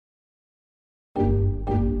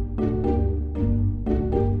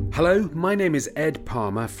Hello, my name is Ed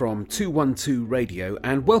Palmer from 212 Radio,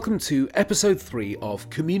 and welcome to episode 3 of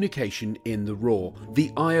Communication in the Raw,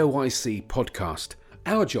 the IOIC podcast.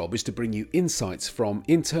 Our job is to bring you insights from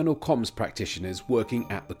internal comms practitioners working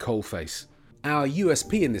at the coalface. Our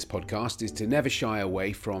USP in this podcast is to never shy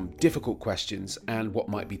away from difficult questions and what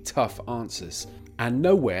might be tough answers. And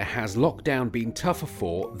nowhere has lockdown been tougher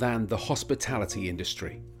for than the hospitality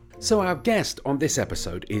industry. So our guest on this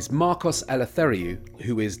episode is Marcos Eleftheriou,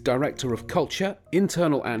 who is Director of Culture,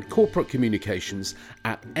 Internal and Corporate Communications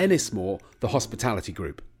at Ennismore, the hospitality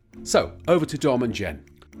group. So, over to Dom and Jen.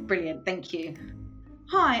 Brilliant, thank you.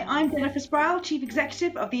 Hi, I'm Jennifer Sproul, Chief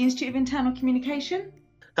Executive of the Institute of Internal Communication.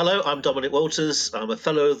 Hello, I'm Dominic Walters. I'm a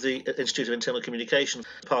Fellow of the Institute of Internal Communication,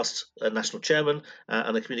 past National Chairman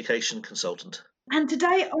and a Communication Consultant. And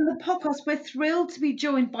today on the podcast, we're thrilled to be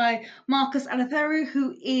joined by Marcos Eleftheriou,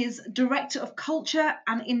 who is Director of Culture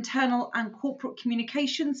and Internal and Corporate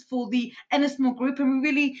Communications for the Ennismore Group. And we're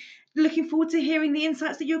really looking forward to hearing the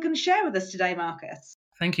insights that you're going to share with us today, Marcos.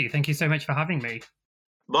 Thank you. Thank you so much for having me.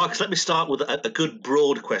 Marcus, let me start with a good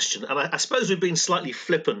broad question. And I suppose we've been slightly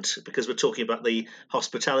flippant because we're talking about the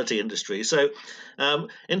hospitality industry. So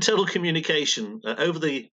internal communication over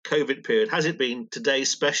the COVID period, has it been today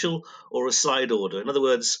special or a side order? In other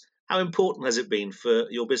words, how important has it been for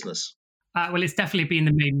your business? Well, it's definitely been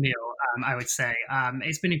the main meal, I would say.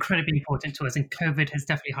 It's been incredibly important to us, and COVID has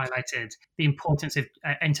definitely highlighted the importance of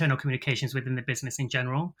internal communications within the business in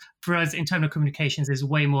general. For us, internal communications is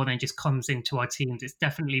way more than just comms into our teams. It's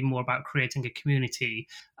definitely more about creating a community,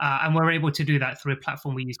 and we're able to do that through a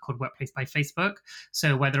platform we use called Workplace by Facebook.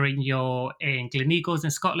 So whether you're in Gleneagles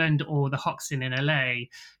in Scotland or the Hoxton in LA,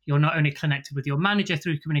 you're not only connected with your manager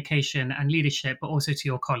through communication and leadership, but also to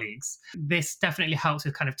your colleagues. This definitely helps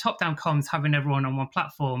with kind of top-down comms, having everyone on one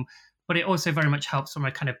platform, but it also very much helps from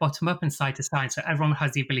a kind of bottom-up and side-to-side, so everyone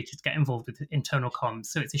has the ability to get involved with internal comms.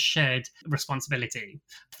 So it's a shared responsibility.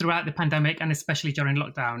 Throughout the pandemic, and especially during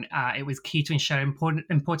lockdown, it was key to ensure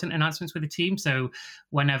important announcements with the team. So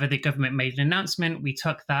whenever the government made an announcement, we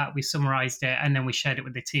took that, we summarised it, and then we shared it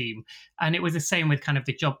with the team. And it was the same with kind of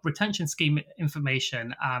the job retention scheme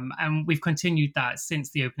information. And we've continued that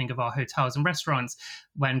since the opening of our hotels and restaurants.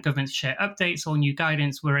 When governments share updates or new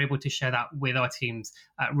guidance, we're able to share that with our teams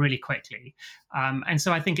really quickly. And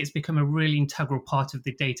so I think it's become a really integral part of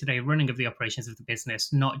the day-to-day running of the operations of the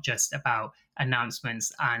business, not just about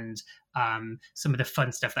announcements and some of the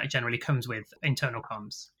fun stuff that generally comes with internal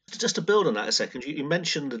comms. Just to build on that a second, you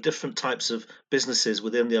mentioned the different types of businesses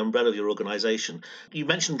within the umbrella of your organisation. You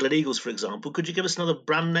mentioned Gleneagles, for example. Could you give us another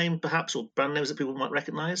brand name, perhaps, or brand names that people might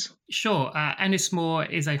recognise? Sure. Ennismore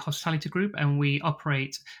is a hospitality group, and we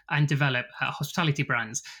operate and develop hospitality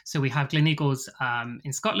brands. So we have Gleneagles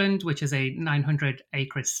in Scotland, which is a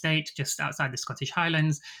 900-acre estate just outside the Scottish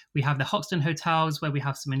Highlands. We have the Hoxton Hotels, where we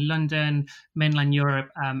have some in London, mainland Europe,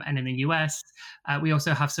 and in the US. We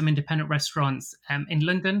also have some independent restaurants in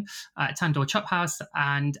London, Tandoor Chop House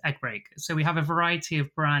and Egg Break. So we have a variety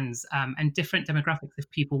of brands and different demographics of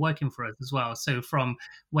people working for us as well. So from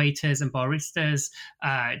waiters and baristas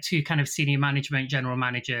to kind of senior management, general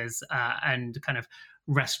managers and kind of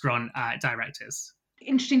restaurant directors.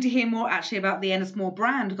 Interesting to hear more actually about the Ennismore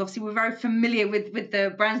brand. Obviously, we're very familiar with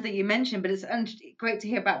the brands that you mentioned, but it's great to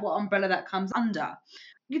hear about what umbrella that comes under.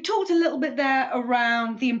 You talked a little bit there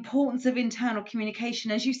around the importance of internal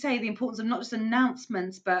communication. As you say, the importance of not just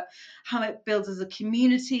announcements, but how it builds as a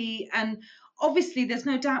community. And obviously, there's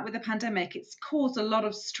no doubt with the pandemic, it's caused a lot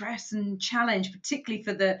of stress and challenge, particularly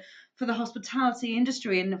for the hospitality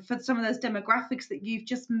industry and for some of those demographics that you've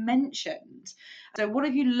just mentioned. So what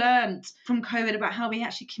have you learned from COVID about how we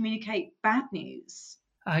actually communicate bad news?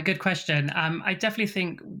 Good question. I definitely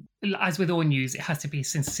think, as with all news, it has to be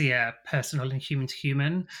sincere, personal, and human to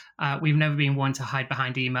human. We've never been one to hide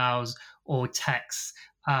behind emails or texts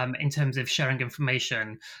in terms of sharing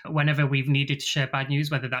information. Whenever we've needed to share bad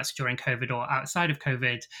news, whether that's during COVID or outside of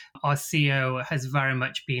COVID, our CEO has very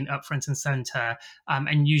much been upfront and center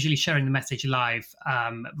and usually sharing the message live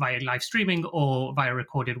via live streaming or via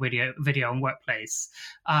recorded video on Workplace.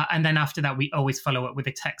 And then after that, we always follow up with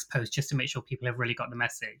a text post just to make sure people have really got the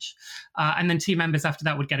message. And then team members after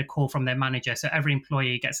that would get a call from their manager. So every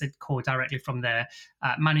employee gets a call directly from their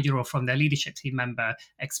manager or from their leadership team member,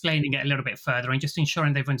 explaining it a little bit further and just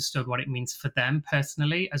ensuring they've understood what it means for them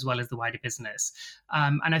personally, as well as the wider business.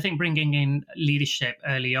 And I think bringing in leadership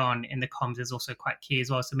early on in the comms is also quite key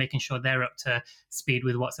as well. So making sure they're up to speed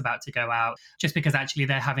with what's about to go out, just because actually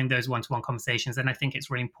they're having those one-to-one conversations. And I think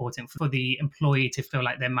it's really important for the employee to feel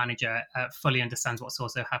like their manager fully understands what's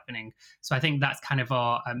also happening. So I think that's kind of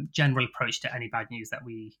our general approach to any bad news that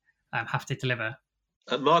we have to deliver.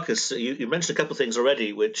 Marcus, you mentioned a couple of things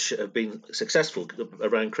already which have been successful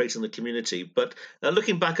around creating the community. But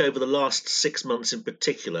looking back over the last 6 months in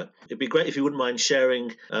particular, it'd be great if you wouldn't mind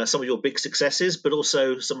sharing some of your big successes, but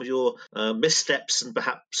also some of your missteps and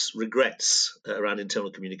perhaps regrets around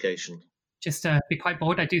internal communication. Just to be quite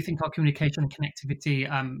bold, I do think our communication and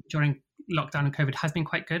connectivity during lockdown and COVID has been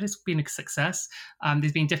quite good. It's been a success.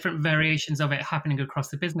 There's been different variations of it happening across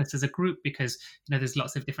the business as a group because there's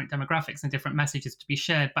lots of different demographics and different messages to be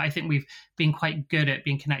shared. But I think we've been quite good at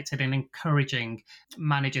being connected and encouraging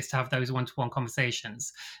managers to have those one-to-one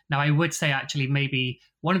conversations. Now, I would say actually maybe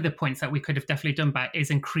one of the points that we could have definitely done better is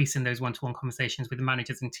increasing those one-to-one conversations with the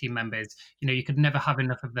managers and team members. You could never have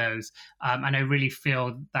enough of those. And I really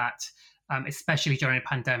feel that especially during a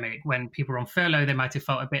pandemic, when people are on furlough, they might have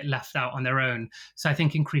felt a bit left out on their own. So I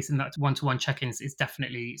think increasing that one-to-one check-ins is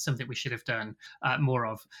definitely something we should have done more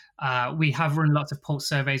of. We have run lots of pulse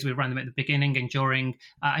surveys. We ran them at the beginning and during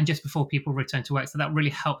and just before people returned to work. So that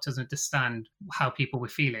really helped us understand how people were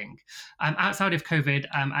feeling. Outside of COVID,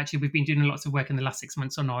 actually, we've been doing lots of work in the last 6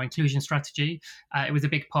 months on our inclusion strategy. It was a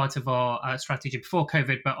big part of our strategy before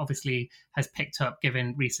COVID, but obviously has picked up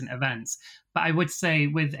given recent events. But I would say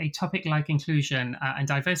with a topic like inclusion and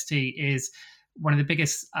diversity is one of the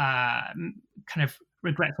biggest kind of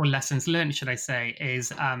regrets or lessons learned, should I say,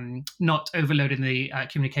 is not overloading the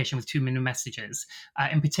communication with too many messages,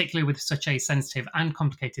 in particular with such a sensitive and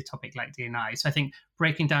complicated topic like D&I. So I think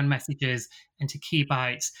breaking down messages into key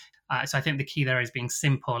bites. So I think the key there is being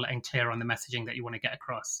simple and clear on the messaging that you want to get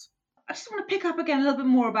across. I just want to pick up again a little bit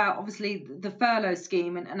more about obviously the furlough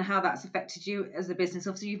scheme and how that's affected you as a business.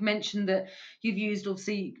 Obviously, you've mentioned that you've used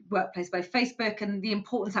obviously Workplace by Facebook and the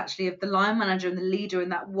importance actually of the line manager and the leader in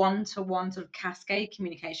that one-to-one sort of cascade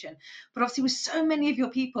communication. But obviously with so many of your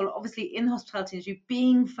people obviously in the hospitality industry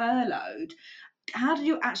being furloughed, how do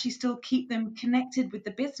you actually still keep them connected with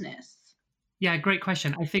the business? Yeah, great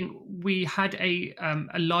question. I think we had a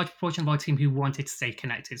large proportion of our team who wanted to stay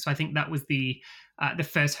connected. So I think that was the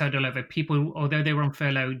first hurdle over. People, although they were on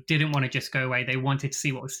furlough, didn't want to just go away. They wanted to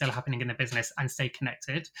see what was still happening in the business and stay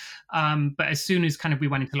connected. But as soon as kind of we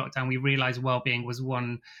went into lockdown, we realized well-being was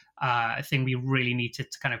one thing we really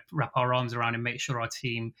needed to kind of wrap our arms around and make sure our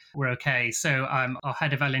team were okay. So our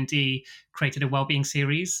head of L&D created a wellbeing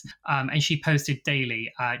series, and she posted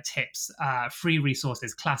daily tips, free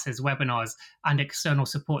resources, classes, webinars, and external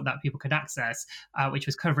support that people could access, which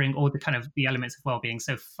was covering all the kind of the elements of wellbeing,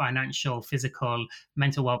 so financial, physical,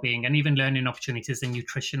 mental wellbeing, and even learning opportunities and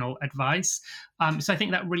nutritional advice. So I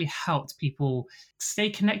think that really helped people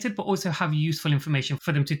stay connected, but also have useful information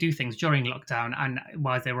for them to do things during lockdown and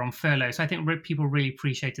while they were on furlough. So I think people really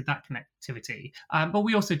appreciated that connectivity. But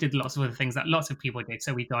we also did lots of other things that lots of people did.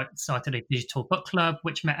 So we started a digital book club,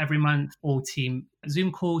 which met every month, all team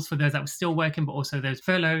Zoom calls for those that were still working, but also those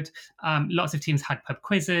furloughed. Lots of teams had pub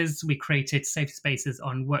quizzes. We created safe spaces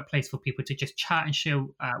on Workplace for people to just chat and share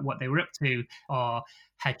what they were up to. Our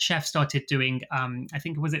head chef started doing, I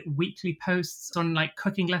think, was it weekly posts on like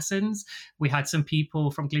cooking lessons. We had some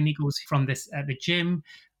people from Gleneagles from the gym,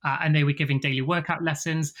 and they were giving daily workout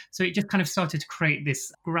lessons. So it just kind of started to create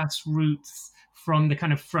this grassroots from the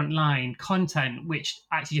kind of frontline content, which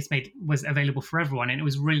actually just was available for everyone. And it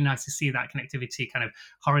was really nice to see that connectivity kind of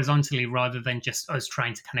horizontally rather than just us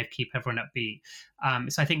trying to kind of keep everyone upbeat.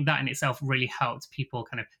 So I think that in itself really helped people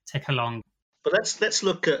kind of take along. But let's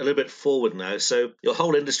look a little bit forward now. So your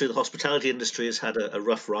whole industry, the hospitality industry, has had a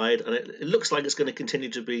rough ride, and it looks like it's going to continue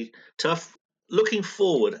to be tough. Looking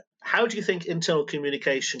forward, how do you think internal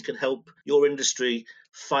communication can help your industry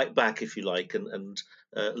fight back, if you like, and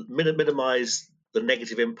minimize the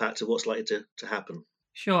negative impact of what's likely to happen?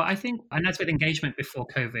 Sure. I think, and that's with engagement before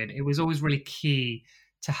COVID, it was always really key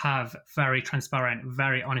to have very transparent,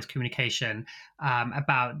 very honest communication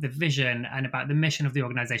about the vision and about the mission of the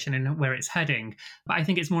organization and where it's heading. But I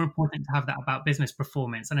think it's more important to have that about business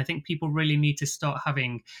performance. And I think people really need to start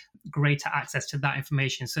having greater access to that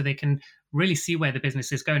information so they can really see where the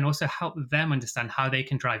business is going, also help them understand how they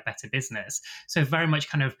can drive better business. So very much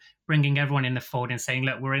kind of bringing everyone in the fold and saying,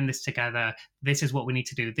 look, we're in this together. This is what we need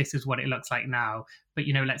to do. This is what it looks like now. But,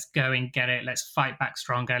 let's go and get it. Let's fight back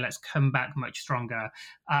stronger. Let's come back much stronger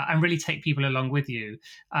and really take people along with you.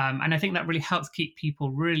 And I think that really helps keep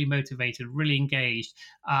people really motivated, really engaged.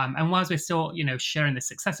 And whilst we're still, sharing the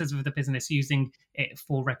successes of the business, using it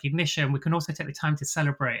for recognition, we can also take the time to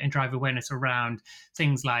celebrate and drive awareness around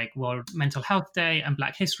things like World Mental Health Day and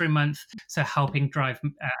Black History Month. So helping drive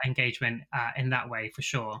engagement in that way for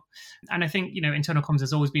sure. And I think, internal comms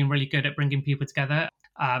has always been really good at bringing people together.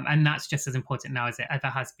 And that's just as important now as it ever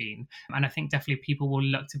has been. And I think definitely people will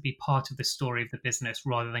look to be part of the story of the business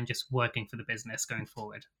rather than just working for the business going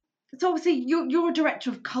forward. So obviously you're a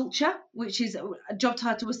director of culture, which is a job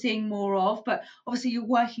title we're seeing more of, but obviously you're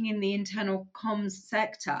working in the internal comms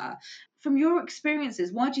sector. From your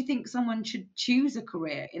experiences, why do you think someone should choose a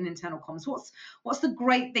career in internal comms? What's the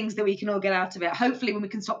great things that we can all get out of it? Hopefully when we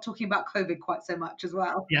can stop talking about COVID quite so much as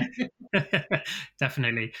well. Yeah,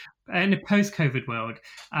 definitely. In a post-COVID world.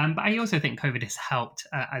 But I also think COVID has helped,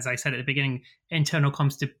 as I said at the beginning, internal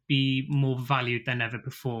comms to be more valued than ever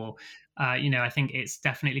before. I think it's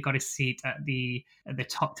definitely got a seat at the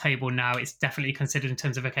top table now. It's definitely considered in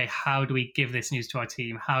terms of, okay, how do we give this news to our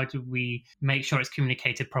team? How do we make sure it's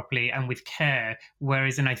communicated properly and with care?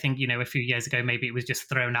 Whereas, and I think, a few years ago, maybe it was just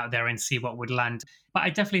thrown out there and see what would land. But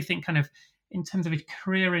I definitely think kind of in terms of a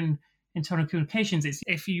career in internal communications, it's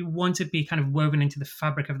if you want to be kind of woven into the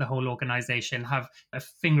fabric of the whole organization, have a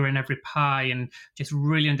finger in every pie and just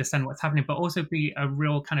really understand what's happening, but also be a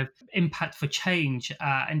real kind of impact for change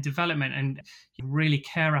and development, and really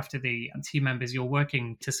care after the team members you're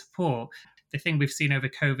working to support. The thing we've seen over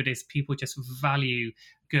COVID is people just value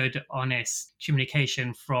good, honest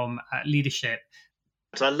communication from leadership.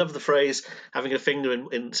 So I love the phrase having a finger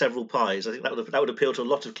in several pies. I think that would appeal to a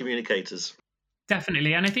lot of communicators.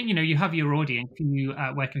 Definitely. And I think, you have your audience. You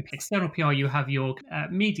work in external PR, you have your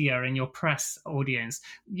media and your press audience.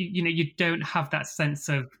 You don't have that sense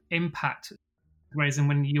of impact. Whereas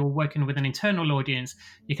when you're working with an internal audience,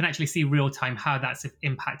 you can actually see real time how that's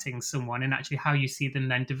impacting someone and actually how you see them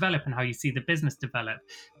then develop and how you see the business develop.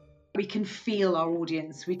 We can feel our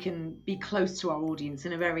audience. We can be close to our audience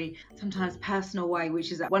in a very sometimes personal way,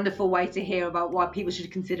 which is a wonderful way to hear about why people should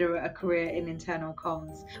consider a career in internal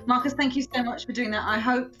comms. Marcus, thank you so much for doing that. I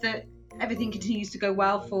hope that everything continues to go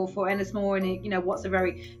well for Ennismore in what's a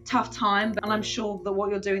very tough time. And I'm sure that what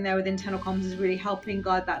you're doing there with internal comms is really helping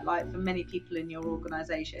guide that light for many people in your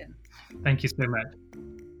organisation. Thank you so much.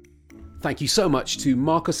 Thank you so much to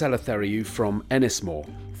Marcus Eleftheriou from Ennismore.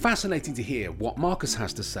 Fascinating to hear what Marcus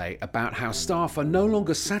has to say about how staff are no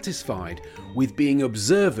longer satisfied with being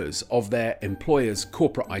observers of their employer's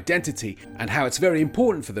corporate identity and how it's very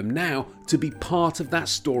important for them now to be part of that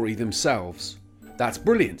story themselves. That's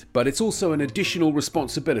brilliant, but it's also an additional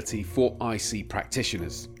responsibility for IC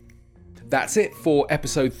practitioners. That's it for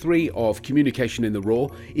episode 3 of Communication in the Raw.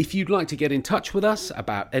 If you'd like to get in touch with us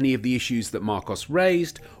about any of the issues that Marcos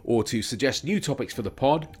raised, or to suggest new topics for the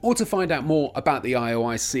pod, or to find out more about the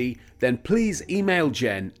IOIC, then please email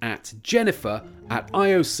Jen at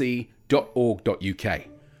jennifer@ioc.org.uk.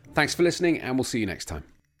 Thanks for listening, and we'll see you next time.